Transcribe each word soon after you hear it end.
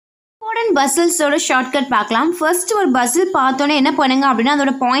Important பசில்ஸோட shortcut பார்க்கலாம். First ஒரு பசில் பார்த்தோன்னே என்ன பண்ணுங்க அப்படின்னா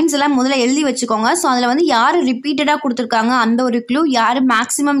அதோட பாயிண்ட்ஸ் எல்லாம் முதல்ல எழுதி வச்சுக்கோங்க. ஸோ அதில் வந்து யார் ரிப்பீட்டடாக கொடுத்துருக்காங்க அந்த ஒரு க்ளூ, யார்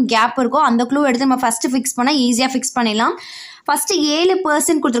மேக்ஸிமம் கேப் இருக்கோ அந்த க்ளூ எடுத்து நம்ம ஃபஸ்ட்டு ஃபிக்ஸ் பண்ணால் ஈஸியாக ஃபிக்ஸ் பண்ணிடலாம். ஃபஸ்ட்டு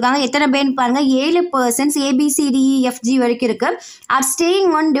 7% கொடுத்துருக்காங்க. எத்தனை பேர்னு பாருங்கள், 7% ABCDEFG வரைக்கும் இருக்குது. R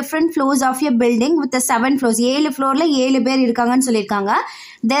staying on different floors of a building with 7 floors. 7 ஃப்ளோரில் 7 பேர் இருக்காங்கன்னு சொல்லியிருக்காங்க.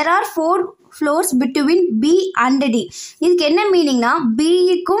 There are 4 floors between B and D. இதுக்கு என்ன மீனிங்னா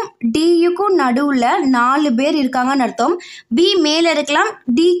பிக்கும் டிக்கும் நடுவில் 4 பேர் இருக்காங்கன்னு அர்த்தம். B மேலே இருக்கலாம்,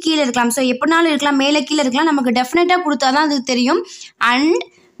 D கீழே இருக்கலாம். ஸோ எப்படினாலும் இருக்கலாம், மேலே கீழே இருக்கலாம். நமக்கு டெஃபினட்டாக கொடுத்தா தான் அது தெரியும். And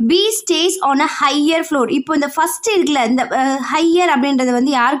B stays on a higher floor. இப்போ இந்த ஃபர்ஸ்ட் இருக்குல்ல, இந்த ஹையர் அப்படின்றது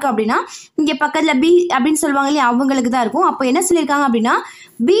வந்து யாருக்கு அப்படின்னா இங்கே பக்கத்தில் B அப்படின்னு சொல்லுவாங்க இல்லையா, அவங்களுக்கு தான் இருக்கும். அப்போ என்ன சொல்லியிருக்காங்க அப்படின்னா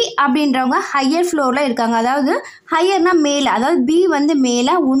B அப்படின்றவங்க ஹையர் ஃப்ளோரில் இருக்காங்க. அதாவது ஹையர்னா மேலே, அதாவது B வந்து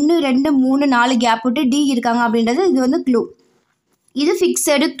மேலே 1 2 3 4 கேப் விட்டு D இருக்காங்க அப்படின்றது இது வந்து க்ளூ. இது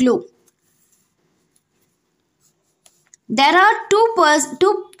fixed clue. There are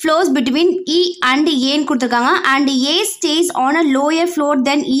two floors between E and A ன்னு கொடுத்துருக்காங்க. and A stays on a lower floor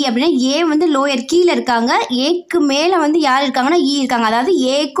than E அப்படின்னா A வந்து லோயர் கீழே இருக்காங்க, ஏக்கு மேலே வந்து யார் இருக்காங்கன்னா E இருக்காங்க. அதாவது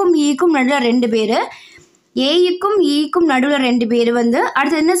ஏக்கும் ஈக்கும் நடுவில் 2 பேர், ஏக்கும் ஈக்கும் நடுவில் 2 பேர் வந்து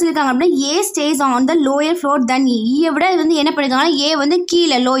அடுத்து என்ன சொல்லியிருக்காங்க அப்படின்னா A stays on the lower floor than E. ஈயை விட வந்து என்ன பண்ணியிருக்காங்கன்னா A வந்து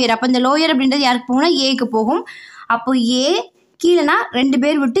கீழே லோயர். அப்போ இந்த லோயர் அப்படின்றது யாருக்கு போகும்னா ஏக்கு போகும். அப்போ A கீழேனா 2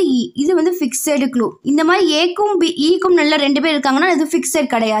 பேர் விட்டு E. இது வந்து ஃபிக்ஸடு க்ளூ. இந்த மாதிரி ஏக்கும் ஈக்கும் நல்ல 2 பேர் இருக்காங்கன்னா இது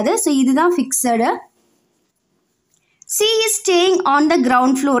ஃபிக்ஸட் கிடையாது. ஸோ இதுதான் fixed. C is staying on the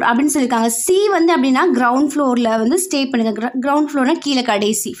ground floor அப்படின்னு சொல்லியிருக்காங்க. C வந்து அப்படின்னா கிரவுண்ட் ஃப்ளோரில் வந்து ஸ்டே பண்ணுங்க. கிரவுண்ட் ஃப்ளோர்னா கீழே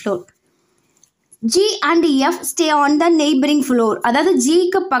கடைசி floor. G and F stay on the neighboring floor. அதாவது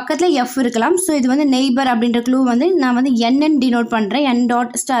Gக்கு பக்கத்தில் F இருக்கலாம். ஸோ இது வந்து நெய்பர் அப்படின்ற க்ளூ வந்து நான் வந்து N டினோட் பண்ணுறேன். N.*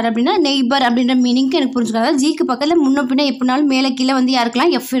 அப்படின்னா நெய்பர் அப்படின்ற மீனிங்க்கு எனக்கு புரிஞ்சுக்கலாம். அதாவது Gக்கு பக்கத்தில் முன்ன பின்ன எப்படினாலும் மேலே கீழே வந்து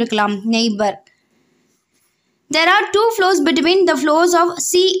யாருக்கலாம் F இருக்கலாம், neighbour. There are 2 floors between the floors of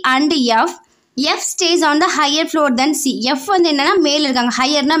C and F. F stays on the higher floor than C. F வந்து என்னன்னா மேலே இருக்காங்க,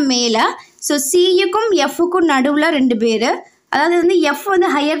 ஹையர்னா மேலே. ஸோ Cக்கும் Fக்கும் நடுவில் 2 பேர். அதாவது வந்து F வந்து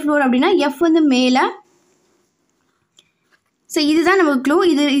ஹையர் ஃப்ளோர் அப்படின்னா F வந்து மேலே. ஸோ இதுதான் நமக்கு க்ளூ.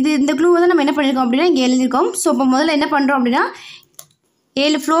 இந்த க்ளூ வந்து நம்ம என்ன பண்ணியிருக்கோம் அப்படின்னா இங்கே எழுதியிருக்கோம். ஸோ இப்போ முதல்ல என்ன பண்ணுறோம் அப்படின்னா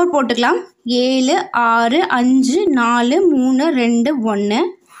 7 ஃப்ளோர் போட்டுக்கலாம். 7 6 5 4 3 2 1.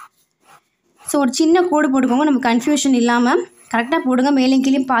 ஸோ ஒரு சின்ன கோடு போட்டுக்கோங்க, நம்ம கன்ஃபியூஷன் இல்லாமல் கரெக்டாக போடுங்க, மேலேயும்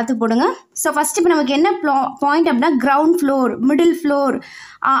கீழேயும் பார்த்து போடுங்க. ஸோ ஃபஸ்ட்டு இப்போ நமக்கு என்ன பாயிண்ட் அப்படின்னா கிரவுண்ட் ஃப்ளோர், மிடில் ஃப்ளோர்,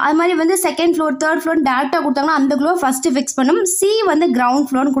 அது மாதிரி வந்து செகண்ட் ஃப்ளோர், தேர்ட் ஃப்ளோர் டேரெக்டாக கொடுத்தாங்கன்னா அந்த க்ளூவை ஃபஸ்ட்டு ஃபிக்ஸ் பண்ணணும். C வந்து கிரவுண்ட்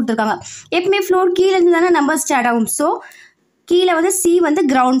ஃப்ளோர்னு கொடுத்துருக்காங்க. எப்பவுமே ஃப்ளோர் கீழே இருந்து தானே நம்பர் ஸ்டார்ட் ஆகும். ஸோ கீழே வந்து C வந்து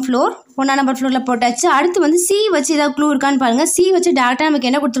கிரவுண்ட் ஃப்ளோர், 1ஆம் நம்பர் ஃப்ளோரில் போட்டாச்சு. அடுத்து வந்து C வச்சு ஏதாவது க்ளூ இருக்கான்னு பாருங்கள். C வச்சு டேரெக்டாக நமக்கு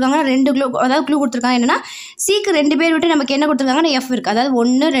என்ன கொடுத்துருக்காங்கன்னா 2 க்ளூ, அதாவது க்ளூ கொடுத்துருக்காங்க. என்னென்னா Cக்கு 2 பேர் விட்டு நமக்கு என்ன கொடுத்துருக்காங்கன்னா F இருக்குது. அதாவது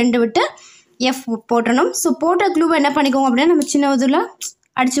 1 2 விட்டு F போட்டணும். ஸோ போட்ட க்ளூவை என்ன பண்ணிக்கோங்க அப்படின்னா நம்ம சின்ன இதில்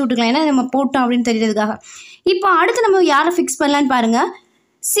அடிச்சு விட்டுக்கலாம், ஏன்னா நம்ம போட்டோம் அப்படின்னு தெரியறதுக்காக. இப்போ அடுத்து நம்ம யாரை ஃபிக்ஸ் பண்ணலான்னு பாருங்கள்.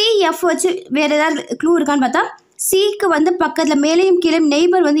 CF வச்சு வேறு ஏதாவது க்ளூ இருக்கான்னு பார்த்தா Cக்கு வந்து பக்கத்தில் மேலேயும் கீழே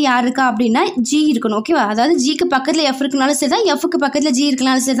நெய்பர் வந்து யார் இருக்கா அப்படின்னா G இருக்கணும். ஓகேவா? அதாவது Gக்கு பக்கத்தில் F இருக்கனாலும் சரி தான், Fக்கு பக்கத்தில் G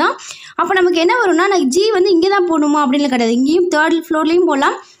இருக்கனாலும் சரி தான். அப்போ நமக்கு என்ன வரும்னா நான் G வந்து இங்கே தான் போடணுமா அப்படின்னு கிடையாது. இங்கேயும் 3rd ஃப்ளோர்லேயும்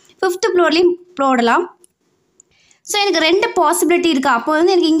போடலாம், 5th ஃப்ளோர்லேயும் போடலாம். ஸோ எனக்கு 2 பாசிபிலிட்டி இருக்குது. அப்போ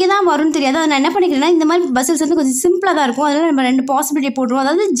வந்து எனக்கு இங்கே தான் வரும்னு தெரியாது. அதை நான் என்ன பண்ணிக்கிறேன்னா இந்த மாதிரி பஸ்ஸஸ் வந்து கொஞ்சம் சிம்பிளாக தான் இருக்கும். அதனால் நம்ம 2 பாசிபிலிட்டி போட்டுருவோம்.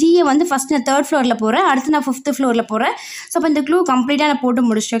 அதாவது Gயை வந்து ஃபஸ்ட் நான் 3rd ஃப்ளோரில் போகிறேன், அடுத்து நான் 5th ஃப்ளோரில் போகிறேன். ஸோ அப்போ இந்த க்ளூ கம்ப்ளீட்டாக நான் போட்டு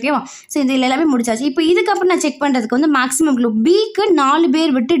முடிச்சிட்டேன். ஓகேவா? ஸோ இதில் எல்லாமே முடிச்சாச்சு. இப்போ இதுக்கப்புறம் நான் செக் பண்ணுறதுக்கு வந்து மேக்ஸிமம் க்ளூ Bக்கு 4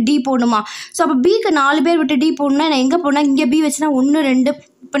 பேர் விட்டு D போடணுமா. ஸோ அப்போ Bக்கு 4 பேர் விட்டு D போடணும்னா நான் எங்கே போனால் இங்கே B வச்சுனா 1 2.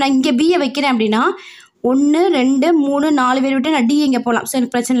 இப்போ நான் இங்கே Bயை வைக்கிறேன் அப்படின்னா 1 2 3 4 பேர் விட்டு நான் D இங்கே போகலாம். ஸோ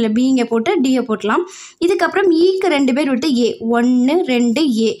எனக்கு பிரச்சனை இல்லை, B இங்கே போட்டு Dயை போட்டலாம். இதுக்கப்புறம் Eக்கு 2 பேர் விட்டு A, 1 2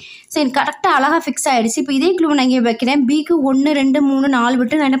 A. ஸோ எனக்கு கரெக்டாக அழகாக ஃபிக்ஸ் ஆகிடுச்சு. இப்போ இதே க்ளூ நான் இங்கே வைக்கிறேன். Bக்கு 1 2 3 4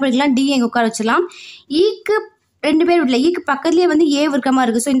 விட்டு நான் என்ன பண்ணிக்கலாம், D இங்கே உட்கார வச்சிடலாம். Eக்கு 2 பேர் விடல, Eக்கு பக்கத்துலேயே வந்து A இருக்க மாதிரி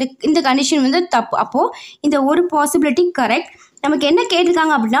இருக்குது. ஸோ இந்த கண்டிஷன் வந்து தப்பு. அப்போது இந்த ஒரு பாசிபிலிட்டி கரெக்ட். நமக்கு என்ன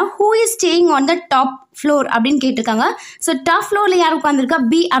கேட்டிருக்காங்க அப்படின்னா who is staying on the top floor அப்படின்னு கேட்டிருக்காங்க. ஸோ டாப் ஃப்ளோரில் யார் உட்காந்துருக்கா,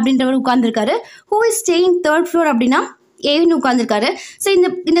 B அப்படின்றவர் உட்காந்துருக்காரு. Who is staying 3rd floor அப்படின்னா ஏன்னு உட்காந்துருக்காரு. ஸோ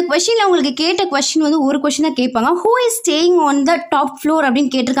இந்த கொஸ்டினில் உங்களுக்கு கேட்ட கொஸ்டின் வந்து ஒரு கொஸ்டின் தான் கேட்பாங்க. Who is staying on the top floor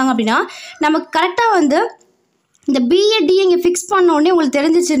அப்படின்னு கேட்டிருக்காங்க அப்படின்னா நமக்கு கரெக்டாக வந்து இந்த BD இங்கே ஃபிக்ஸ் பண்ண உடனே உங்களுக்கு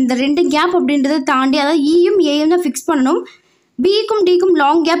தெரிஞ்சிச்சு இந்த 2 கேப் அப்படின்றத தாண்டி, அதாவது Eயும் Aயும் தான் ஃபிக்ஸ் பண்ணணும். Bக்கும் Dக்கும்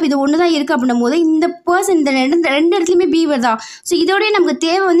லாங் கேப் இது ஒன்று தான் இருக்குது அப்படின்னும் போது இந்த பர்சன் இந்த 2 இடத்துலையுமே B வருதா. ஸோ இதோடய நமக்கு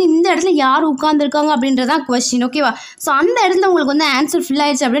தேவை வந்து இந்த இடத்துல யார் உட்காந்துருக்காங்க அப்படின்றதான் கொஸ்டின். ஓகேவா? ஸோ அந்த இடத்துல உங்களுக்கு வந்து ஆன்சர் ஃபில்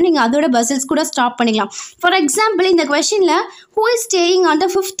ஆயிடுச்சு அப்படின்னா நீங்கள் அதோட பசில்ஸ் கூட ஸ்டாப் பண்ணிக்கலாம். ஃபார் எக்ஸாம்பிள் இந்த கொஸ்டினில் who is staying on the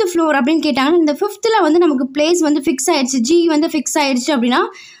 5th floor அப்படின்னு கேட்டாங்கன்னா இந்த 5th வந்து நமக்கு பிளேஸ் வந்து ஃபிக்ஸ் ஆகிடுச்சு, G வந்து ஃபிக்ஸ் ஆகிடுச்சு அப்படின்னா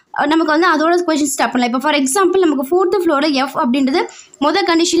நமக்கு வந்து அதோட கொஸ்டின் ஸ்டார்ட் பண்ணலாம். இப்போ ஃபார் எக்ஸாம்பிள் நமக்கு 4th ஃப்ளோர் F அப்படின்றது மொதல்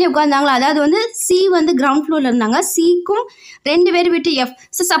கண்டிஷன்லேயே உட்காந்தாங்களா, அதாவது வந்து C வந்து கிரவுண்ட் ஃப்ளோரில் இருந்தாங்க, சிக்கும் 2 பேர் விட்டு F.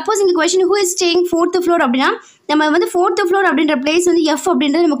 ஸோ சப்போஸ் இங்கே question who is staying 4th floor அப்படின்னா நம்ம வந்து 4th ஃப்ளோர் அப்படின்ற பிளேஸ் வந்து F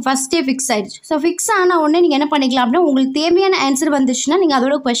அப்படின்றது நமக்கு ஃபஸ்ட்டே ஃபிக்ஸ் ஆயிடுச்சு. ஸோ ஃபிக்ஸ் ஆன உடனே நீங்கள் என்ன பண்ணிக்கலாம் அப்படின்னா உங்களுக்கு தேவையான ஆன்சர் வந்துச்சுன்னா நீங்கள்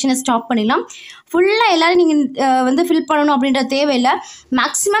அதோட கொஸ்டினை ஸ்டாப் பண்ணிடலாம். ஃபுல்லாக எல்லோரும் நீங்கள் வந்து ஃபில் பண்ணணும் அப்படின்ற தேவையில்லை.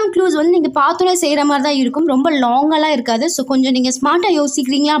 மேக்ஸிமம் க்ளூஸ் வந்து நீங்கள் பார்த்தோன்னே செய்கிற மாதிரி தான் இருக்கும், ரொம்ப லாங்கெல்லாம் இருக்காது. ஸோ கொஞ்சம் நீங்கள் ஸ்மார்ட்டாக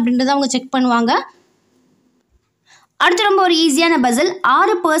யோசிக்கிறீங்களா அப்படின்றத அவங்க செக் பண்ணுவாங்க. அடுத்து ரொம்ப ஒரு ஈஸியான பசில்.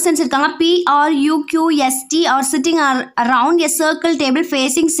 6 பர்சன்ஸ் இருக்காங்க. PRUQST are sitting around a circle table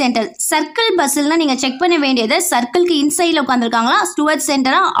facing centre. Circle பசில்னா நீங்கள் செக் பண்ண வேண்டியது சர்க்கிள்க்கு இன்சைடில் உட்காந்துருக்காங்களா, டுவர்ட்ஸ்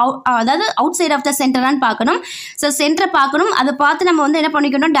சென்டரா, அதாவது அவுட் சைட் ஆஃப் த சென்டரான்னு பார்க்கணும். ஸோ சென்டரை பார்க்கணும். அதை பார்த்து நம்ம வந்து என்ன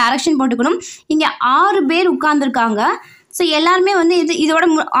பண்ணிக்கணும், டைரக்ஷன் போட்டுக்கணும். இங்கே 6 பேர் உட்காந்துருக்காங்க. ஸோ எல்லாருமே வந்து இதோட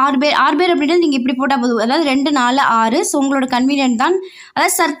 6 பேர் அப்படின்றது நீங்கள் இப்படி போட்டால் போதும், அதாவது 2 4 6. ஸோ உங்களோட கன்வீனியன்ட் தான்.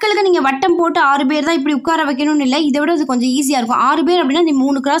 அதாவது சர்க்கிளுக்கு நீங்கள் வட்டம் போட்டு 6 பேர் தான் இப்படி உட்கார வைக்கணும்னு இல்லை, இதை விட அது கொஞ்சம் ஈஸியாக இருக்கும். 6 பேர் அப்படின்னா நீ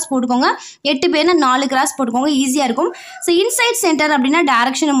 3 கிராஸ் போட்டுக்கோங்க, 8 பேர்னா 4 கிராஸ் போட்டுக்கோங்க, ஈஸியாக இருக்கும். ஸோ இன்சைட் சென்டர் அப்படின்னா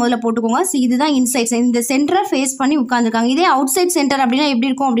டேரக்ஷனை முதல்ல போட்டுக்கோங்க. ஸோ இதுதான் இன்சைட், இந்த சென்டரை ஃபேஸ் பண்ணி உட்காந்துருக்காங்க. இதே அவுட் சைட் சென்டர் அப்படின்னா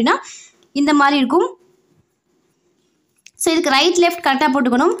எப்படி இருக்கும் அப்படின்னா இந்த மாதிரி இருக்கும். ஸோ இதுக்கு ரைட் லெஃப்ட் கரெக்டாக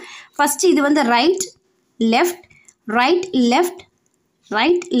போட்டுக்கணும். ஃபஸ்ட்டு இது வந்து right left, right left,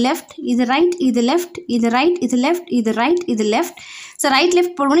 right left, இது ரைட், இது லெஃப்ட், இது ரைட், இது லெஃப்ட், இது ரைட், இது லெஃப்ட். ஸோ ரைட்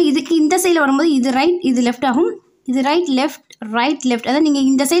லெஃப்ட் போடணும். இதுக்கு இந்த சைடில் வரும்போது இது ரைட், இது லெஃப்ட் ஆகும். இது ரைட் லெஃப்ட், ரைட் லெஃப்ட். அதாவது நீங்கள்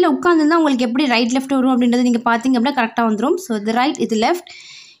இந்த சைடில் உட்காந்துருந்தா உங்களுக்கு எப்படி ரைட் லெஃப்ட் வரும் அப்படின்றத நீங்கள் பார்த்தீங்க அப்படின்னா கரெக்டாக வந்துடும். ஸோ இது ரைட், இது லெஃப்ட்,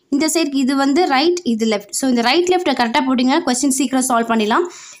 இந்த சைடுக்கு இது வந்து ரைட், இது லெஃப்ட். ஸோ இந்த ரைட் லெஃப்ட்டை கரெக்டாக போட்டிங்கன்னா கொஸ்டின் சீக்கிரம் சால்வ் பண்ணிடலாம்.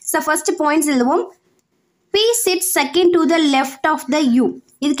 ஸோ ஃபஸ்ட்டு பாயிண்ட்ஸ் எழுதுவோம். P sits second to the left of the U.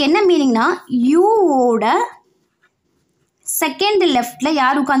 இதுக்கு என்ன மீனிங்னா யூவோட செகண்ட் லெஃப்டில்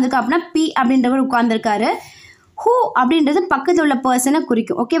யார் உட்காந்துருக்கா அப்படின்னா P அப்படின்றவர் உட்காந்துருக்காரு. ஹூ அப்படின்றது பக்கத்தில் உள்ள பர்சனை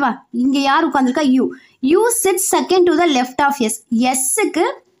குறிக்கும். ஓகேவா, இங்கே யார் உட்காந்துருக்கா, you sit second to the left of S. எஸ்ஸுக்கு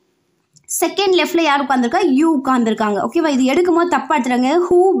second லெஃப்டில் யார் உட்காந்துருக்கா, யூ உட்காந்துருக்காங்க. ஓகேவா, இது எடுக்கும் போது தப்பாக எடுத்துறாங்க.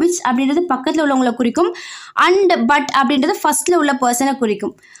 ஹூ விச் அப்படின்றது பக்கத்தில் உள்ளவங்களை குறிக்கும், அண்ட் பட் அப்படின்றது ஃபர்ஸ்ட்டில் உள்ள பர்சனை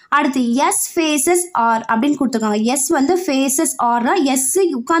குறிக்கும். அடுத்து எஸ் ஃபேஸஸ் ஆர் அப்படின்னு கொடுத்துருக்காங்க. எஸ் வந்து ஃபேஸஸ் ஆர்னா எஸ்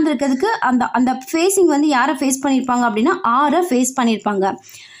உட்காந்துருக்கிறதுக்கு அந்த ஃபேஸிங் வந்து யாரை ஃபேஸ் பண்ணியிருப்பாங்க அப்படின்னா ஆரை ஃபேஸ் பண்ணியிருப்பாங்க.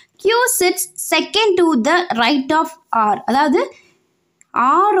 Q chits second to the right of R, அதாவது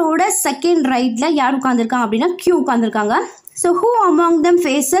ஆரோட செகண்ட் ரைட்டில் யார் உட்காந்துருக்காங்க அப்படின்னா கியூ உட்காந்துருக்காங்க. So who among them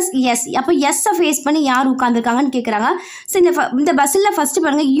faces S, அப்போ எஸ்ஸை ஃபேஸ் பண்ணி யார் உட்காந்துருக்காங்கன்னு கேட்குறாங்க. ஸோ இந்த பஸ்ஸில் ஃபஸ்ட்டு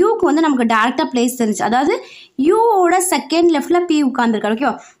பாருங்கள், யூக்கு வந்து நமக்கு டேரெக்டாக பிளேஸ் தெரிஞ்சு, அதாவது யூவோட செகண்ட் லெஃப்டில் பி உட்காந்துருக்காரு.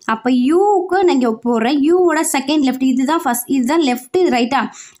 ஓகேவா, அப்போ யூவுக்கு நான் இங்கே போடுறேன். யூவோட செகண்ட் லெஃப்ட் இதுதான் ஃபஸ்ட், இதுதான் லெஃப்ட்டு, இது ரைட்டா.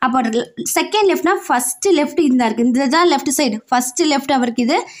 அப்போ செகண்ட் லெஃப்ட்னா ஃபஸ்ட்டு லெஃப்ட் இதுதான் இருக்குது, இதுதான் லெஃப்ட் சைடு, ஃபஸ்ட்டு லெஃப்ட் அவருக்கு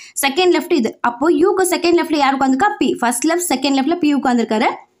இது, செகண்ட் லெஃப்ட் இது. அப்போது யூக்கு செகண்ட் லெஃப்ட்டில் யார் உட்காந்துருக்கா, பி. ஃபஸ்ட் லெஃப்ட் செகண்ட் லெஃப்ட்டில் பி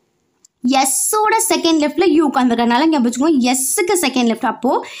உட்காந்துருக்காரு. எஸ்ஸோட செகண்ட் லெஃப்டில் யூ உட்காந்துருக்கனால இங்கே வச்சுக்கோங்க எஸ்ஸுக்கு செகண்ட் லெஃப்ட்.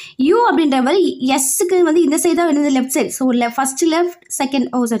 அப்போது யூ அப்படின்றவர் எஸ்ஸுக்கு வந்து இந்த சைடு தான் வந்து left side. So first left second,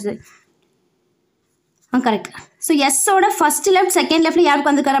 சரி correct. So எஸ்ஸோட first left second லெஃப்ட்டில் யார்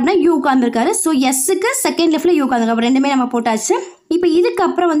உட்காந்துருக்காரு அப்படின்னா யூ உட்காந்துருக்காரு. ஸோ எஸ்ஸுக்கு செகண்ட் லெஃப்ட்டில் யூ உட்காந்துருக்காரு. ரெண்டுமே நம்ம போட்டாச்சு. இப்போ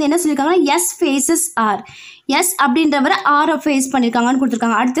இதுக்கப்புறம் வந்து என்ன சொல்லியிருக்காங்கன்னா எஸ் ஃபேஸஸ் ஆர். எஸ் அப்படின்றவரை ஆரை ஃபேஸ் பண்ணியிருக்காங்கன்னு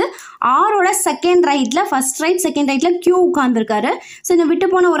கொடுத்துருக்காங்க. அடுத்து ஆரோட செகண்ட் ரைட்டில் ஃபர்ஸ்ட் ரைட் செகண்ட் ரைட்டில் கியூ உட்காந்துருக்காரு. ஸோ இந்த விட்டு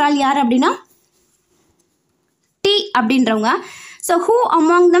போன ஒரு ஆள் யார் அப்படின்னா டி அப்படின்றவங்க. So who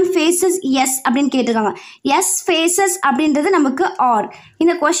among them faces S அப்படின்னு கேட்டிருக்காங்க. எஸ் ஃபேஸஸ் அப்படின்றது நமக்கு ஆர்.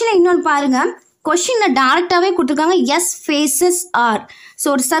 இந்த கொஷினை இன்னொன்று பாருங்கள், கொஷினில் டேரெக்டாகவே கொடுத்துருக்காங்க எஸ் ஃபேஸஸ் ஆர். ஸோ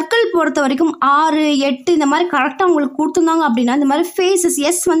ஒரு சர்க்கிள் பொறுத்த வரைக்கும் 6 8 இந்த மாதிரி கரெக்டாக உங்களுக்கு கொடுத்துருந்தாங்க அப்படின்னா இந்த மாதிரி ஃபேஸஸ்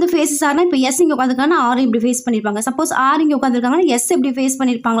எஸ் வந்து ஃபேஸஸ் ஆர்னா இப்போ எஸ் இங்கே உட்காந்துருக்காங்கன்னா ஆர் இப்படி ஃபேஸ் பண்ணியிருப்பாங்க. சப்போஸ் ஆர் இங்கே உட்காந்துருக்காங்கன்னா எஸ் இப்படி ஃபேஸ்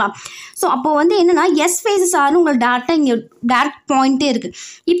பண்ணியிருப்பாங்களா. ஸோ அப்போ வந்து என்னென்னா எஸ் ஃபேஸஸ் ஆர்னு உங்களுக்கு டேரெக்டாக இங்கே டேரக்ட் பாயிண்ட்டே இருக்குது.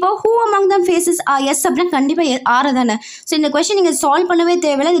 இப்போ who among them faces S அப்படின்னா கண்டிப்பாக ஆர் தானே. ஸோ இந்த கொஷின் நீங்கள் சால்வ் பண்ணவே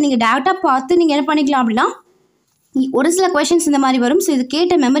தேவையில்லை, இது நீங்கள் டேரெக்டாக பார்த்து நீங்கள் என்ன பண்ணிக்கலாம் அப்படின்னா ஒரு சில கொஷின்ஸ் இந்த மாதிரி வரும். ஸோ இது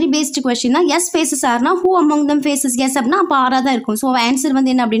கேட்ட மெமரி பேஸ்டு கொஷின் தான். S faces ஆர்னா who among them faces S அப்படின்னா அப்போ ஆராக தான் இருக்கும். ஸோ ஆன்சர்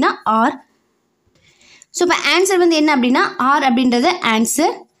வந்து என்ன அப்படின்னா ஆர். ஸோ இப்போ ஆன்சர் வந்து என்ன அப்படின்னா ஆர் அப்படின்றது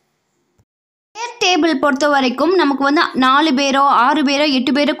ஆன்சர். டேபிள் பொறுத்த வரைக்கும் நமக்கு வந்து 4 பேரோ 6 பேரோ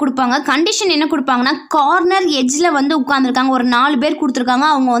 8 பேரோ கொடுப்பாங்க. கண்டிஷன் என்ன கொடுப்பாங்கன்னா கார்னர் எட்ஜில் வந்து உட்காந்துருக்காங்க, ஒரு 4 பேர் கொடுத்துருக்காங்க.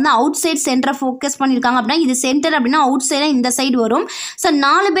 அவங்க வந்து அவுட் சைட் சென்டரை ஃபோக்கஸ் பண்ணியிருக்காங்க அப்படின்னா இது சென்டர் அப்படின்னா அவுட் சைடாக இந்த சைடு வரும். ஸோ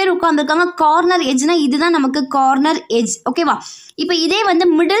 4 பேர் உட்காந்துருக்காங்க. கார்னர் எட்ஜ்னா இதுதான் நமக்கு கார்னர் எட்ஜ். ஓகேவா, இப்போ இதே வந்து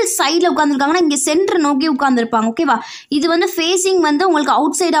மிடில் சைடில் உட்காந்துருக்காங்கன்னா இங்கே சென்டர் நோக்கி உட்காந்துருப்பாங்க. ஓகேவா, இது வந்து ஃபேஸிங் வந்து உங்களுக்கு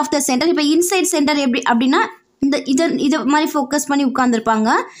out side of the centre. இப்போ இன்சைட் சென்டர் எப்படி அப்படின்னா இது மாதிரி ஃபோக்கஸ் பண்ணி உட்காந்துருப்பாங்க.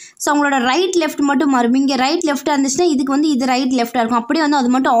 ஸோ அவங்களோட ரைட் லெஃப்ட் மட்டும் மாறும். இங்கே ரைட் லெஃப்ட்டாக இருந்துச்சுன்னா இதுக்கு வந்து இது ரைட் லெஃப்ட்டாக இருக்கும். அப்படியே வந்து அது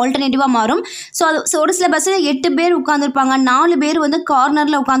மட்டும் ஆல்டர்னேட்டிவாக மாறும். ஸோ ஒரு சில பஸ்ஸில் 8 பேர் உட்காந்துருப்பாங்க, 4 பேர் வந்து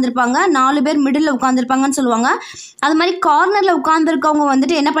கார்னரில் உட்காந்துருப்பாங்க, 4 பேர் மிடில் உட்காந்துருப்பாங்கன்னு சொல்லுவாங்க. அது மாதிரி கார்னரில் உட்காந்துருக்கவங்க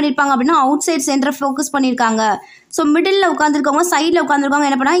வந்துட்டு என்ன பண்ணியிருப்பாங்க அப்படின்னா அவுட் சைட் சென்டரை ஃபோக்கஸ் பண்ணியிருக்காங்க. ஸோ மிடில் உட்காந்துருக்கவங்க சைடில்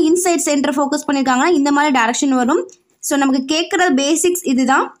உட்காந்துருக்கவங்க என்ன பண்ணால் இன்சைட் சென்டரை ஃபோக்கஸ் பண்ணியிருக்காங்கன்னா இந்த மாதிரி டைரக்ஷன் வரும். ஸோ நமக்கு கேட்குற பேசிக்ஸ்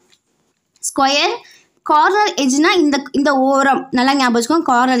இதுதான். ஸ்கொயர் கார்னர் எஜ்னா இந்த ஓரம் நல்லா ஞாபகம் வச்சுக்கோங்க.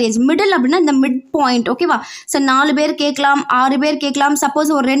 கார்னர் எஜ் மிடில் அப்படின்னா இந்த மிட் பாயிண்ட். ஓகேவா? ஸோ 4 பேர் கேட்கலாம், 6 பேர் கேட்கலாம். சப்போஸ்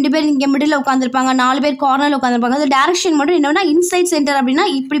ஒரு 2 பேர் இங்கே மிடில் உட்காந்துருப்பாங்க, 4 பேர் கார்னரில் உட்காந்துருப்பாங்க. அது டேரக்ஷன் மட்டும் என்னன்னா இன்சைட் சென்டர் அப்படின்னா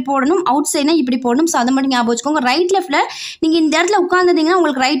இப்படி போடணும், அவுட் சைட்னா இப்படி போடணும். ஸோ அதை மட்டும் ஞாபகம் வச்சுக்கோங்க. ரைட் லெஃப்ட்டில் நீங்கள் இந்த இடத்துல உட்காந்துருந்தீங்கன்னா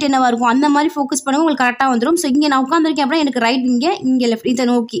உங்களுக்கு ரைட் என்னவா இருக்கும் அந்த மாதிரி ஃபோக்கஸ் பண்ணுங்க, உங்களுக்கு கரெக்டாக வந்துடும். ஸோ இங்கே நான் உட்காந்துருக்கேன் அப்படின்னா எனக்கு ரைட் இங்கே லெஃப்ட் இதை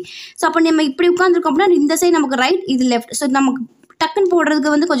நோக்கி. ஸோ அப்போ நம்ம இப்படி உட்காந்துருக்கோம் அப்படின்னா இந்த சைடு நமக்கு ரைட், இது லெஃப்ட். ஸோ நமக்கு டக்குன்னு போடுறதுக்கு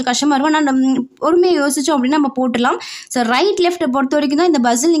வந்து கொஞ்சம் கஷ்டமாக இருக்கும். ஆனால் நம்ம பொறுமையை யோசிச்சோம் அப்படின்னா நம்ம போட்டுடலாம். ஸோ ரைட் லெஃப்ட்டை பொறுத்த வரைக்கும் தான் இந்த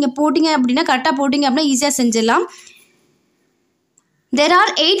பஸ்ஸில் நீங்கள் போட்டிங்க அப்படின்னா கரெக்டாக போட்டிங்க அப்படின்னா ஈஸியாக செஞ்சிடலாம். There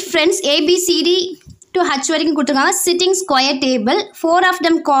are 8 friends ABCD to H வரைக்கும் கொடுத்துருக்காங்க. Sitting square table, 4 of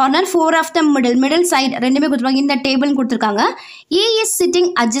them corner, 4 of them middle side ரெண்டுமே கொடுத்துருக்காங்க. இந்த டேபிள்னு கொடுத்துருக்காங்க. A is sitting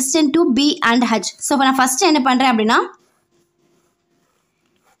adjacent to B and H. So இப்போ நான் ஃபஸ்ட்டு என்ன பண்ணுறேன் அப்படின்னா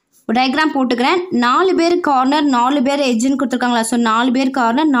டயக்ராம் போட்டுக்கிறேன். 4 பேர் கார்னர் 4 பேர் எஜ்ஜுன்னு கொடுத்துருக்காங்களா? ஸோ 4 பேர்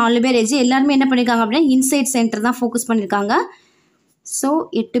கார்னர் 4 பேர் எஜ்ஜு எல்லாருமே என்ன பண்ணியிருக்காங்க அப்படின்னா இன்சைட் சென்டர் தான் ஃபோக்கஸ் பண்ணியிருக்காங்க. ஸோ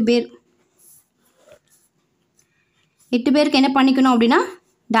 8 பேருக்கு என்ன பண்ணிக்கணும் அப்படின்னா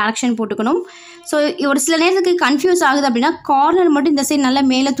டைரக்ஷன் போட்டுக்கணும். ஸோ ஒரு சில நேரத்துக்கு கன்ஃபியூஸ் ஆகுது அப்படின்னா கார்னர் மட்டும் இந்த சைடு நல்லா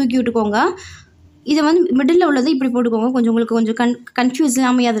மேலே தூக்கி விட்டுக்கோங்க. இதை வந்து மிடில் உள்ளது இப்படி போட்டுக்கோங்க. கொஞ்சம் உங்களுக்கு கொஞ்சம் கன்ஃபியூஸ்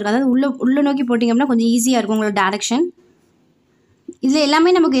இல்லாமல் இருக்காது. அதாவது உள்ளே நோக்கி போட்டிங்க அப்படின்னா கொஞ்சம் ஈஸியாக இருக்கும் உங்களோட டைரக்ஷன். இதில் எல்லாமே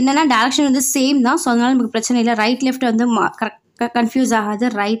நமக்கு என்னென்னா டேரக்ஷன் வந்து சேம் தான். ஸோ அதனால் நமக்கு பிரச்சனை இல்லை. ரைட் லெஃப்ட் வந்து கன்ஃபியூஸ் ஆகாது.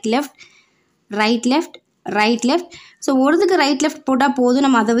 Right left. So ஒருதுக்கு right left போட்டால் போதும்.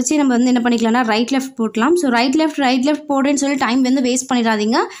 நம்ம அதை வச்சு நம்ம வந்து என்ன பண்ணிக்கலாம்னா ரைட் லெஃப்ட் போட்டலாம். ஸோ ரைட் லெஃப்ட் போடுறேன்னு சொல்லி டைம் வந்து வேஸ்ட்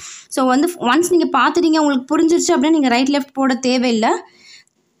பண்ணிடாதீங்க. ஸோ வந்து ஒன்ஸ் நீங்கள் பார்த்துட்டீங்க உங்களுக்கு புரிஞ்சிருச்சு அப்படின்னா நீங்கள் ரைட் லெஃப்ட் போட தேவையில்லை.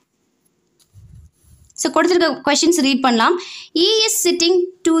 ஸோ கொடுத்துருக்க கொஷின்ஸ் ரீட் பண்ணலாம். E is sitting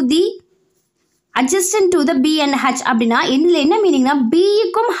to the adjacent to the B and H அப்படின்னா இதில் என்ன மீனிங்னா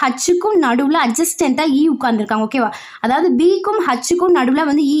பிக்கும் ஹச்சுக்கும் நடுவில் அட்ஜஸ்டண்ட்டாக இ உட்காந்துருக்காங்க. ஓகேவா? அதாவது பிக்கும் ஹச்சுக்கும் நடுவில்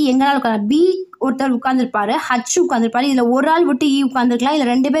வந்து இ எங்களால் உட்காந்து பி ஒருத்தர் உட்காந்துருப்பாரு, ஹச் உட்காந்துருப்பாரு. இதில் ஒரு ஆள் விட்டு இ உட்காந்துருக்கலாம், இல்லை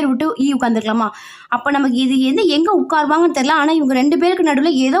 2 பேர் விட்டு இ உட்காந்துருக்கலாமா? அப்போ நமக்கு இது எங்கே உட்காருவாங்கன்னு தெரியல. ஆனால் இவங்க 2 பேருக்கு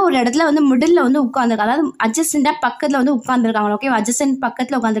நடுவில் ஏதோ ஒரு இடத்துல வந்து மிடில் வந்து உட்காந்துருக்காங்க. அதாவது அட்ஜஸ்டண்ட்டாக பக்கத்தில் வந்து உட்காந்துருக்காங்க. ஓகேவா? அட்ஜஸ்டன்ட்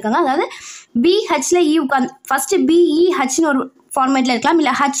பக்கத்தில் உட்காந்துருக்காங்க. அதாவது பிஹெச்சில் இ ஃபஸ்ட்டு பிஇஹெச்னு ஒரு ஃபார்மேட்டில் இருக்கலாம்,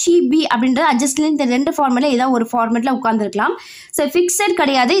 இல்லை ஹச்இபி அப்படின்றது அட்ஜஸ்ட்ல இந்த 2 ஃபார்மேட்டில் ஏதாவது ஒரு ஃபார்மேட்டில் உட்காந்துருக்கலாம். ஸோ ஃபிக்ஸட்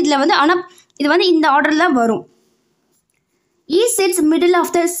கிடையாது இதில் வந்து. ஆனால் இது வந்து இந்த ஆர்டரில் தான் வரும். E sits middle of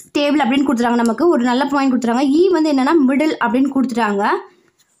the table அப்படின்னு கொடுத்துறாங்க. நமக்கு ஒரு நல்ல பாயிண்ட் கொடுத்துறாங்க. E வந்து என்னன்னா மிடில் அப்படின்னு கொடுத்துட்டாங்க.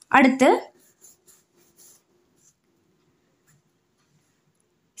 அடுத்து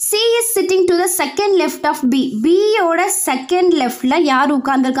C is sitting to the second left of B. B ஓட செகண்ட் லெஃப்ட்ல யார்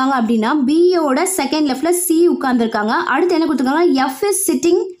உட்கார்ந்துருக்காங்க அப்படின்னா B ஓட செகண்ட் லெஃப்ட்ல C உட்கார்ந்துருக்காங்க. அடுத்து என்ன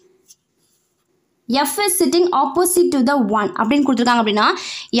கொடுத்துருக்காங்க? F is sitting opposite to the 1 அப்படின்னு கொடுத்துருக்காங்க. அப்படின்னா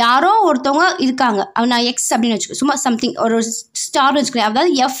யாரோ ஒருத்தவங்க இருக்காங்க, நான் X அப்படின்னு வச்சுக்கோ, சும்மா சம்திங் ஒரு ஸ்டார் வச்சுக்கிறேன்.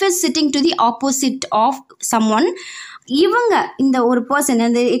 அதாவது F is sitting to the opposite of someone. இவங்க இந்த ஒரு பர்சன்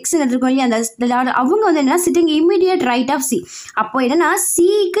அந்த எக்ஸ் இருக்கோம் இல்லையா, அந்த அவங்க வந்து என்னன்னா sitting immediate right of C. அப்போ என்னன்னா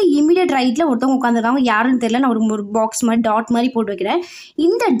சிக்கு இமீடியட் ரைட்டில் ஒருத்தவங்க உட்காந்துருக்காங்க. யாருன்னு தெரியல. நான் ஒரு பாக்ஸ் மாதிரி டாட் மாதிரி போட்டு வைக்கிறேன்.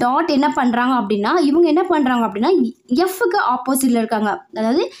 இந்த டாட் என்ன பண்ணுறாங்க அப்படின்னா இவங்க என்ன பண்ணுறாங்க அப்படின்னா எஃப்க்கு ஆப்போசிட்டில் இருக்காங்க.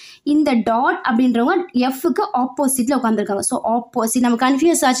 அதாவது இந்த டாட் அப்படின்றவங்க எஃப்க்கு ஆப்போசிட்டில் உட்காந்துருக்காங்க. ஸோ ஆப்போசிட் நம்ம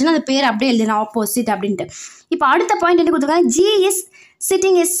கன்ஃபியூஸ் ஆச்சுன்னா அந்த பேர் அப்படியே எழுதலாம் ஆப்போசிட் அப்படின்ட்டு. இப்போ அடுத்த பாயிண்ட் என்ன கொடுத்துருக்காங்க? G is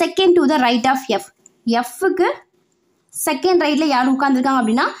sitting is second to the right of F. எஃப்க்கு second ரைட்டில் யார் உட்காந்துருக்காங்க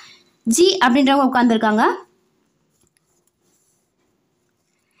அப்படின்னா G அப்படின்றவங்க உட்காந்துருக்காங்க.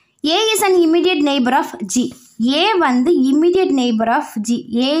 A is an immediate neighbor of G. A வந்து immediate neighbor of G.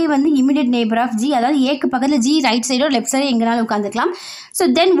 A வந்து immediate neighbor of G. அதாவது ஏக்கு பக்கத்தில் G right சைடோ left சைடோ எங்கனாலும் உட்காந்துருக்கலாம். So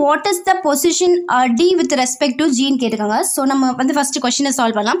then what is the position D with respect to Gன்னு கேட்டுக்காங்க. So நம்ம வந்து first கொஸ்டினை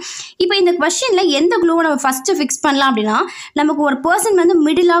solve பண்ணலாம். இப்போ இந்த கொஸ்டினில் எந்த க்ளூவை நம்ம ஃபஸ்ட்டு ஃபிக்ஸ் பண்ணலாம் அப்படின்னா நமக்கு ஒரு பர்சன் வந்து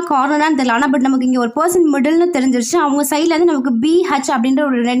மிடிலாக கார்னரான்னு தெரியல. ஆனால் பட் நமக்கு இங்கே ஒரு பர்சன் மிடில்னு தெரிஞ்சிருச்சு. அவங்க சைடில் வந்து நமக்கு BH அப்படின்ற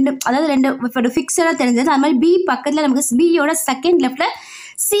ஒரு ரெண்டு ஃபிக்ஸடாக தெரிஞ்சது. அது மாதிரி B பக்கத்தில் நமக்கு பியோட செகண்ட் லெஃப்டில்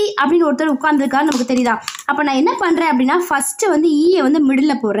சி அப்படின்னு ஒருத்தர் உட்காந்துருக்காரு நமக்கு தெரியுதா? அப்போ நான் என்ன பண்ணுறேன் அப்படின்னா ஃபஸ்ட்டு வந்து ஈயை வந்து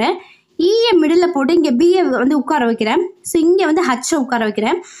மிடில் போடுறேன். ஈயை மிடில் போட்டு இங்கே பியை வந்து உட்கார வைக்கிறேன். ஸோ இங்கே வந்து ஹச்சை உட்கார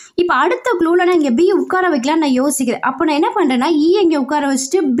வைக்கிறேன். இப்போ அடுத்த க்ளூவில் நான் இங்கே பியை உட்கார வைக்கலான்னு நான் யோசிக்கிறேன். அப்போ நான் என்ன பண்ணுறேன்னா ஈ இங்கே உட்கார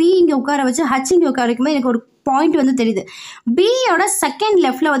வச்சுட்டு பி இங்கே உட்கார வச்சு ஹச் இங்கே உட்கார வைக்கும்போது எனக்கு ஒரு பாயிண்ட் வந்து தெரியுது. பியோட செகண்ட்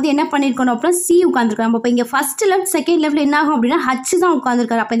லெஃப்ட்டில் வந்து என்ன பண்ணியிருக்கணும் அப்படின்னா சி உட்காந்துருக்காங்க. அப்போ இங்கே ஃபர்ஸ்ட் லெஃப்ட் செகண்ட் லெஃப்ட்டில் என்ன ஆகும் அப்படின்னா ஹச் தான்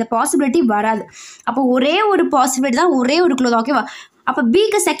உட்காந்துருக்காரு. அப்போ இந்த பாசிபிலிட்டி வராது. அப்போ ஒரே ஒரு பாசிபிலிட்டி தான், ஒரே ஒரு க்ளூ தான். ஓகேவா? அப்போ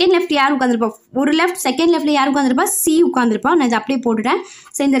பிக்கு செகண்ட் லெஃப்ட் யார் உட்காந்துருப்பா? ஒரு லெஃப்ட் செகண்ட் லெஃப்ட்டில் யார் உட்காந்துருப்பா? சி உட்காந்துருப்பா. நான் இதை அப்படியே போட்டுட்டேன்.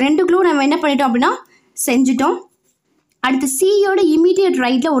 ஸோ இந்த 2 க்ளூ நம்ம என்ன பண்ணிட்டோம் அப்படின்னா செஞ்சுட்டோம். அடுத்து சியோட இமீடியட்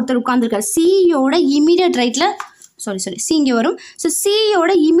ரைட்டில் ஒருத்தர் உட்காந்துருக்காரு. சியோட இமீடியட் ரைட்டில் சி இங்கே வரும். ஸோ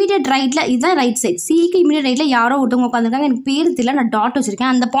சியோட இமீடியட் ரைட்டில் இதுதான் ரைட் சைட். சிக்கு இமீடியட் ரைட்டில் யாரோ ஒருத்தவங்க உட்காந்துருக்காங்க. எனக்கு பேர் தெரியல, நான் டாட்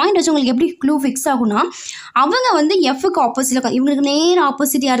வச்சுருக்கேன். அந்த பாயிண்ட் வச்சு உங்களுக்கு எப்படி க்ளூ ஃபிக்ஸ் ஆகும்னா அவங்க வந்து எஃப்க்கு ஆப்போசிட்டில் இவங்களுக்கு நேர்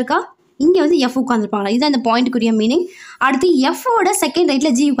ஆப்போசிட் யாருக்கா இங்கே வந்து எஃப் உட்காந்துருப்பாங்களா. இதுதான் இந்த பாயிண்ட்டுக்குரிய மீனிங். அடுத்து எஃபோட செகண்ட்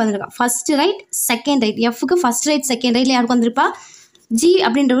ரைட்டில் ஜி உட்காந்துருக்கா. First right second right, எஃப்க்கு first right second ரைட்டில் யார் உட்காந்துருப்பா? ஜி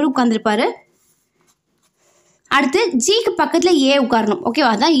அப்படின்றவர் உட்காந்துருப்பாரு. அடுத்து ஜிக்கு பக்கத்தில் ஏ உட்காரணும். ஓகேவா?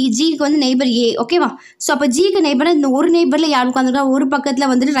 அதான் ஜிக்கு வந்து நெய்பர் ஏ. ஓகேவா? ஸோ அப்போ ஜிக்கு நெய்பர் இந்த ஒரு நெய்பரில் யார் உட்காந்துருக்கா? ஒரு பக்கத்தில்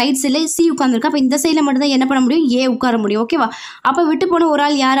வந்துட்டு ரைட் சைடில் சி உட்காந்துருக்கா. அப்போ இந்த சைடில் மட்டும்தான் என்ன பண்ண முடியும்? ஏ உட்கார முடியும். ஓகேவா? அப்போ விட்டு போன ஒரு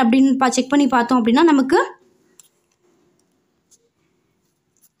ஆள் யார் அப்படின்னு செக் பண்ணி பார்த்தோம் அப்படின்னா நமக்கு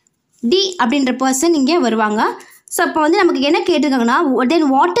டி அப்படின்ற பர்சன் இங்கே வருவாங்க. ஸோ அப்போ வந்து நமக்கு என்ன கேட்டிருக்காங்கன்னா then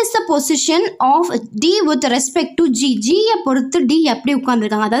what is the position of tea with respect to G? ஜியை பொறுத்து டி எப்படி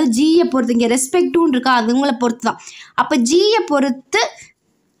உட்காந்துருக்காங்க? அதாவது ஜியை பொறுத்து இங்கே ரெஸ்பெக்ட் டுன்னு இருக்கா, அதுங்களை பொறுத்து தான். அப்போ ஜியை பொறுத்து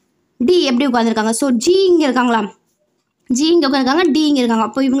டி எப்படி உட்காந்துருக்காங்க? ஸோ ஜி இங்கே இருக்காங்களா? ஜி இங்கே உட்காந்துருக்காங்க, டி இங்கே இருக்காங்க.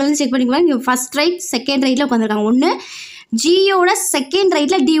 அப்போ இவங்க வந்து செக் பண்ணிக்கலாம். இங்கே ஃபர்ஸ்ட் ரைட் செகண்ட் ரைட்டில் உட்காந்துருக்காங்க. ஒன்று ஜியோட செகண்ட்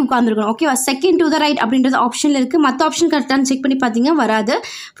ரைட்டில் டி உட்காந்துருக்கணும். ஓகேவா? செகண்ட் டு த ரைட் அப்படின்றது ஆப்ஷனில் இருக்குது. மற்ற ஆப்ஷன் கரெக்டானு செக் பண்ணி பார்த்தீங்க வராது.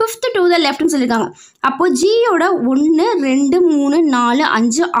 ஃபிஃப்த் டு த லெஃப்ட்னு சொல்லியிருக்காங்க. அப்போது ஜியோட 1 2 3 4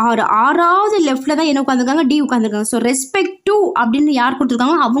 5 6 ஆறாவது லெஃப்ட்டில் தான் என்ன உட்காந்துருக்காங்க? டி உட்காந்துருக்காங்க. ஸோ ரெஸ்பெக்ட் டு அப்படின்னு யார்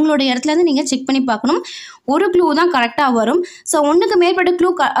கொடுத்துருக்காங்க அவங்களோட இடத்துலேருந்து நீங்கள் செக் பண்ணி பார்க்கணும். ஒரு க்ளூ தான் கரெக்டாக வரும். ஸோ ஒன்றுக்கு மேற்பட்ட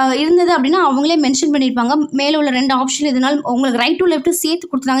க்ளூ இருந்தது அப்படின்னா அவங்களே மென்ஷன் பண்ணியிருப்பாங்க. மேலே உள்ள 2 ஆப்ஷன் இதனால் உங்களுக்கு ரைட் டு லெஃப்ட் சேர்த்து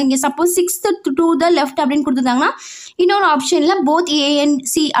கொடுத்துருந்தாங்க. இங்கே suppose 6th to the left அப்படின்னு கொடுத்துருந்தாங்கன்னா இன்னொரு ஆப்ஷனில் போத்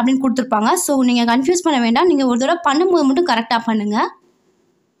ஏஎன்சி அப்படின்னு கொடுத்துருப்பாங்க. ஸோ நீங்கள் கன்ஃபியூஸ் பண்ண வேண்டாம். நீங்கள் ஒரு தடவை பண்ணும்போது மட்டும் கரெக்டாக பண்ணுங்கள்.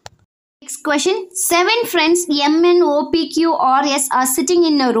 Next question. 7 friends MNOPQRS are sitting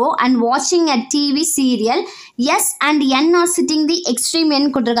in a row and watching a TV serial. S and N are sitting the extreme end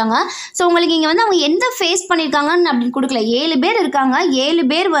கொடுத்துருக்காங்க. ஸோ உங்களுக்கு இங்கே வந்து அவங்க எந்த ஃபேஸ் பண்ணியிருக்காங்கன்னு அப்படின்னு கொடுக்கல. 7 பேர் இருக்காங்க. 7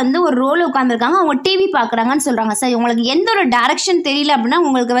 பேர் வந்து ஒரு ரோவில் உட்காந்துருக்காங்க. அவங்க டிவி பார்க்குறாங்கன்னு சொல்கிறாங்க. சார் உங்களுக்கு எந்த ஒரு டேரக்ஷன் தெரியல அப்படின்னா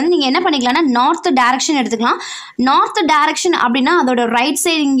உங்களுக்கு வந்து நீங்கள் என்ன பண்ணிக்கலாம்னா நார்த் டேரக்ஷன் எடுத்துக்கலாம். நார்த் டேரக்ஷன் அப்படின்னா அதோட ரைட்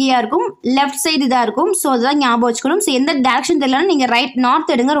சைடு இங்கேயா இருக்கும், லெஃப்ட் சைடு இதாக இருக்கும். ஸோ அதுதான் ஞாபகம் வச்சுக்கணும். ஸோ எந்த டேரக்ஷன் தெரியலன்னா நீங்கள் ரைட்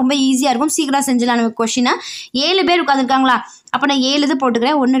நார்த் எடுங்க, ரொம்ப ஈஸியாக இருக்கும். சீக்கிரம் செஞ்சலாம் நம்ம கொஸ்டினை. 7 பேர் உட்காந்துருக்காங்களா? அப்போ நான் 7 இது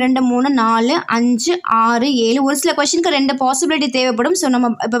போட்டுக்கிறேன். 1 2 3 4 5 6 7. ஒரு சில கொஸ்டினுக்கு 2 பாசிபிலிட்டி தேவைப்படும். ஸோ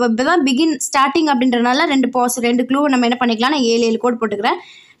நம்ம இப்போ தான் பிகின் ஸ்டார்டிங் அப்படின்றனால 2 க்ளூ நம்ம என்ன பண்ணிக்கலாம். நான் 7 கோட் போட்டுக்கிறேன்.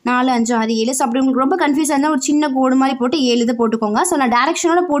 4 5 6 7. ஸோ அப்படி உங்களுக்கு ரொம்ப கன்ஃபியூஸ் இருந்தால் ஒரு சின்ன கோடு மாதிரி போட்டு 7 இது போட்டுக்கோங்க. ஸோ நான்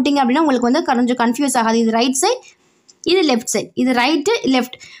டேரக்ஷனோட போட்டிங்க அப்படின்னா உங்களுக்கு வந்து கொஞ்சம் கன்ஃபியூஸ் ஆகாது. இது ரைட் சைட், இது லெஃப்ட் சைட், இது ரைட்டு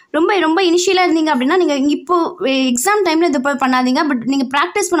லெஃப்ட். ரொம்ப இனிஷியலாக இருந்தீங்க அப்படின்னா நீங்கள் இப்போ எக்ஸாம் டைமில் இது போய் பண்ணாதீங்க. பட் நீங்கள்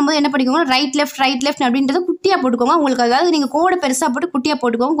ப்ராக்டிஸ் பண்ணும்போது என்ன பண்ணிக்கோங்க, ரைட் லெஃப்ட் அப்படின்றத குட்டியாக போட்டுக்கோங்க. உங்களுக்கு அதாவது நீங்கள் கோடை பெருசாக போட்டு குட்டியாக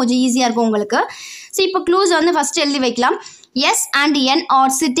போட்டுக்கோங்க, கொஞ்சம் ஈஸியாக இருக்கும் உங்களுக்கு. ஸோ இப்போ க்ளூஸ் வந்து ஃபஸ்ட்டு எழுதி வைக்கலாம். Yes and N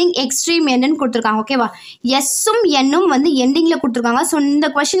are sitting extreme என்னு கொடுத்துருக்காங்க. ஓகேவா? எஸ்ஸும் என்னும் வந்து எண்டிங்கில் கொடுத்துருக்காங்க. ஸோ இந்த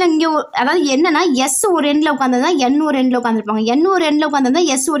கொஸ்டின் இங்கே அதாவது என்னன்னா எஸ் ஒரு எண்டில் உட்காந்துருந்தா என் ஒரு எண்டில் உட்காந்துருப்பாங்க, என் ஒரு எண்டில் உட்காந்துருந்தா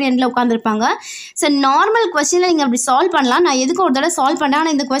எஸ் ஒரு எண்டில் உட்காந்துருப்பாங்க. ஸோ நார்மல் கொஸ்டினில் நீங்கள் அப்படி சால்வ் பண்ணலாம். நான் எதுக்கு ஒரு தடவை சால்வ் பண்ணேன்.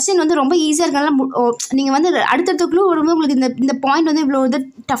 ஆனால் இந்த கொஸ்டின் வந்து ரொம்ப ஈஸியாக இருக்கனால நீங்கள் வந்து அடுத்தடுத்துக்குள்ள வரும்போது உங்களுக்கு இந்த பாயிண்ட் வந்து இவ்வளோ இது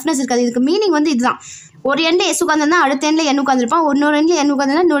டஃப்னஸ் இருக்காது. இதுக்கு மீனிங் வந்து இதுதான். ஒரு எண்டில் எஸ் உட்காந்துருந்தா அடுத்த எண்டில் என் உட்காந்துருப்பான், இன்னொரு எண்டில் என்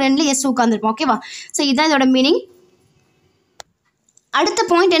உட்காந்துருந்தா இன்னொரு எண்டில் எஸ் உட்காந்துருப்போம். ஓகேவா? ஸோ இதுதான் இதோட மீனிங். அடுத்த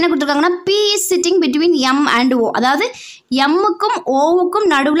பாயிண்ட் என்ன கொடுத்துருக்காங்கன்னா B is sitting between M and ஓ. அதாவது எம்முக்கும் ஓவுக்கும்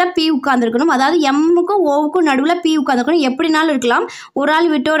நடுவில் பி உட்காந்துருக்கணும். அதாவது எம்முக்கும் ஓவுக்கும் நடுவில் பி உட்காந்துருக்கணும். எப்படினாலும் இருக்கலாம். ஒரு ஆள்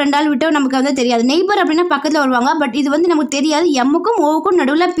விட்டோ 2 ஆள் விட்டோ நமக்கு வந்து தெரியாது. நெய்பர் அப்படின்னா பக்கத்தில் வருவாங்க. பட் இது வந்து நமக்கு தெரியாது. எம்முக்கும் ஓவுக்கும்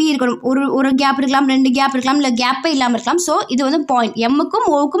நடுவில் பி இருக்கணும். ஒரு கேப் இருக்கலாம், 2 கேப் இருக்கலாம், இல்லை கேப்பே இல்லாமல் இருக்கலாம். ஸோ இது வந்து பாயிண்ட். எம்முக்கும்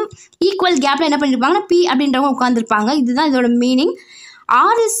ஓவுக்கும் ஈக்குவல் கேப்பில் என்ன பண்ணியிருப்பாங்கன்னா பி அப்படின்றவங்க உட்காந்துருப்பாங்க. இதுதான் இதோட meaning.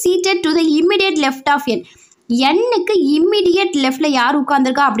 R is seated to the immediate left of n. எண்ணுக்கு இம்மிடியேட் லெஃப்ட்டில் யார்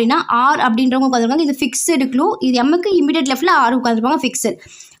உட்காந்துருக்கா அப்படின்னா ஆர் அப்படின்றவங்க உட்காந்துருக்காங்க. இது ஃபிக்ஸடு க்ளூ. இது எம்முக்கு இம்மிடியேட் லெஃப்ட்டில் ஆர் உட்காந்துருப்பாங்க, fixed.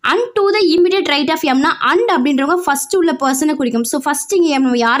 And to the immediate right of எம்னா and அப்படின்றவங்க ஃபஸ்ட்டு உள்ள பர்சனை குறிக்கும். ஸோ ஃபஸ்ட்டு இங்கே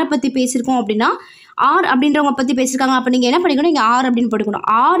நம்ம யாரை பற்றி பேசியிருக்கோம் அப்படின்னா ஆர் அப்படின்றவங்க பற்றி பேசியிருக்காங்க. அப்போ நீங்கள் என்ன பண்ணிக்கணும், இங்கே ஆர் அப்படின்னு போட்டுக்கணும்.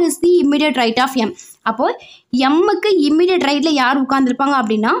 R is the immediate right of M. அப்போது எம்முக்கு இம்மிடியேட் ரைட்டில் யார் உட்காந்துருப்பாங்க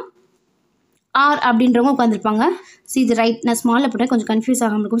அப்படின்னா ஆர் அப்படின்றவங்க உட்காந்துருப்பாங்க. ஸோ இது ரைட். நான் ஸ்மாலில் போட்டேன், கொஞ்சம் கன்ஃபியூஸ்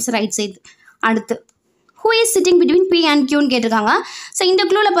ஆகாமல் இருக்கும். So right side. அடுத்து who is sitting between P and Q ன்னு கேட்டிருக்காங்க. ஸோ இந்த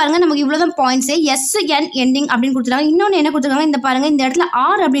க்ளூவில் பாருங்கள் நமக்கு இவ்வளோ தான் பாயிண்ட்ஸு. SN எண்டிங் அப்படின்னு கொடுத்துருக்காங்க. இன்னொன்று என்ன கொடுத்துருக்காங்க, இந்த பாருங்கள் இந்த இடத்துல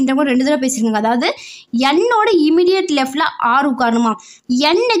ஆர் அப்படின்றவங்க 2 தடவை பேசியிருக்காங்க. அதாவது என்னோட இமீடியட் லெஃப்டில் ஆர் உட்காரணுமா,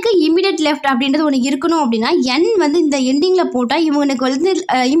 என்னுக்கு இமீடியட் லெஃப்ட் அப்படின்றது ஒன்று இருக்கணும் அப்படின்னா என் வந்து இந்த எண்டிங்கில் போட்டால் இவங்களுக்கு வந்து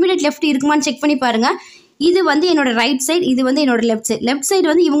இமீடியட் லெஃப்ட் இருக்குமான்னு செக் பண்ணி பாருங்கள். இது வந்து என்னோட ரைட் சைடு, இது வந்து என்னோட லெஃப்ட் சைடு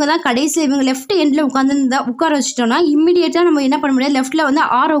வந்து இவங்க தான் கடைசியில் இவங்க லெஃப்ட் எண்டில் உட்கார வச்சுட்டோம்னா இம்மிடியேட்டாக நம்ம என்ன பண்ண முடியாது, லெஃப்ட்டில் வந்து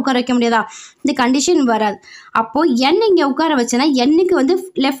ஆரை உட்கார வைக்க முடியாதா, இந்த கண்டிஷன் வராது. அப்போது என் இங்கே உட்கார வச்சேன்னா என்னுக்கு வந்து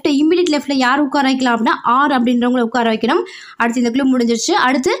லெஃப்ட் இம்மிடியட் லெஃப்ட்டில் யார் உட்கார வைக்கலாம் அப்படின்னா ஆர் அப்படின்றவங்களை உட்கார வைக்கணும். அடுத்து இந்த க்ளூ முடிஞ்சிருச்சு.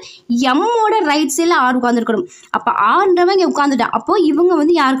 அடுத்து எம்மோட ரைட் சைடில் ஆர் உட்காந்துருக்கணும். அப்போ ஆர்ன்றவங்க இங்கே உட்காந்துட்டா, அப்போது இவங்க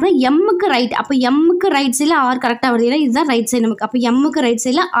வந்து யாருக்குன்னா எம்முக்கு ரைட், அப்போ எம்முக்கு ரைட் சைடில் ஆர் கரெக்டாக வருது. ஏன்னா இதுதான் ரைட் சைடு நமக்கு. அப்போ எம்முக்கு ரைட்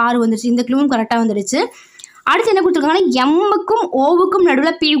சைடில் ஆர் வந்துருச்சு. இந்த க்ளூவும் கரெக்டாக வந்துடுச்சு. அடுத்து என்ன கொடுத்துருக்காங்கன்னா எம்முக்கும் ஓவுக்கும்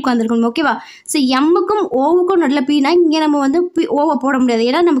நடுவில் பி உட்காந்துருக்கணும். ஓகேவா? ஸோ எம்முக்கும் ஓவுக்கும் நடுவில் பின்னா இங்கே நம்ம வந்து ஓவை போட முடியாது,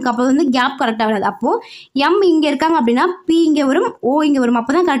 ஏன்னா நமக்கு அப்போ வந்து கேப் கரெக்டாக வராது. அப்போது எம் இங்கே இருக்காங்க அப்படின்னா பி இங்கே வரும், ஓ இங்கே வரும்.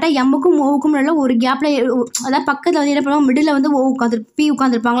 அப்போ தான் கரெக்டாக எம்முக்கும் ஓவுக்கும் நடுவில் ஒரு கேப்பில், அதாவது பக்கத்தில் வந்து என்ன பண்ணுவோம், மிடில் வந்து ஓ பி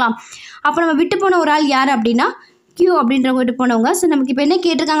உட்காந்துருப்பாங்களா. அப்போ நம்ம விட்டு போன ஒரு ஆள் யார் அப்படின்னா கியூ அப்படின்றவங்க விட்டு போனவங்க. ஸோ நமக்கு இப்போ என்ன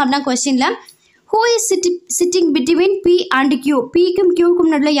கேட்டிருக்காங்க அப்படின்னா கொஸ்டினில் who is sitting between P and Q, Pக்கும்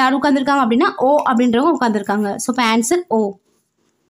Qக்கும் நடுவில் யார் உட்காந்துருக்காங்க அப்படின்னா O அப்படின்றவங்க உட்காந்துருக்காங்க. ஸோ இப்போ ஆன்சர் O.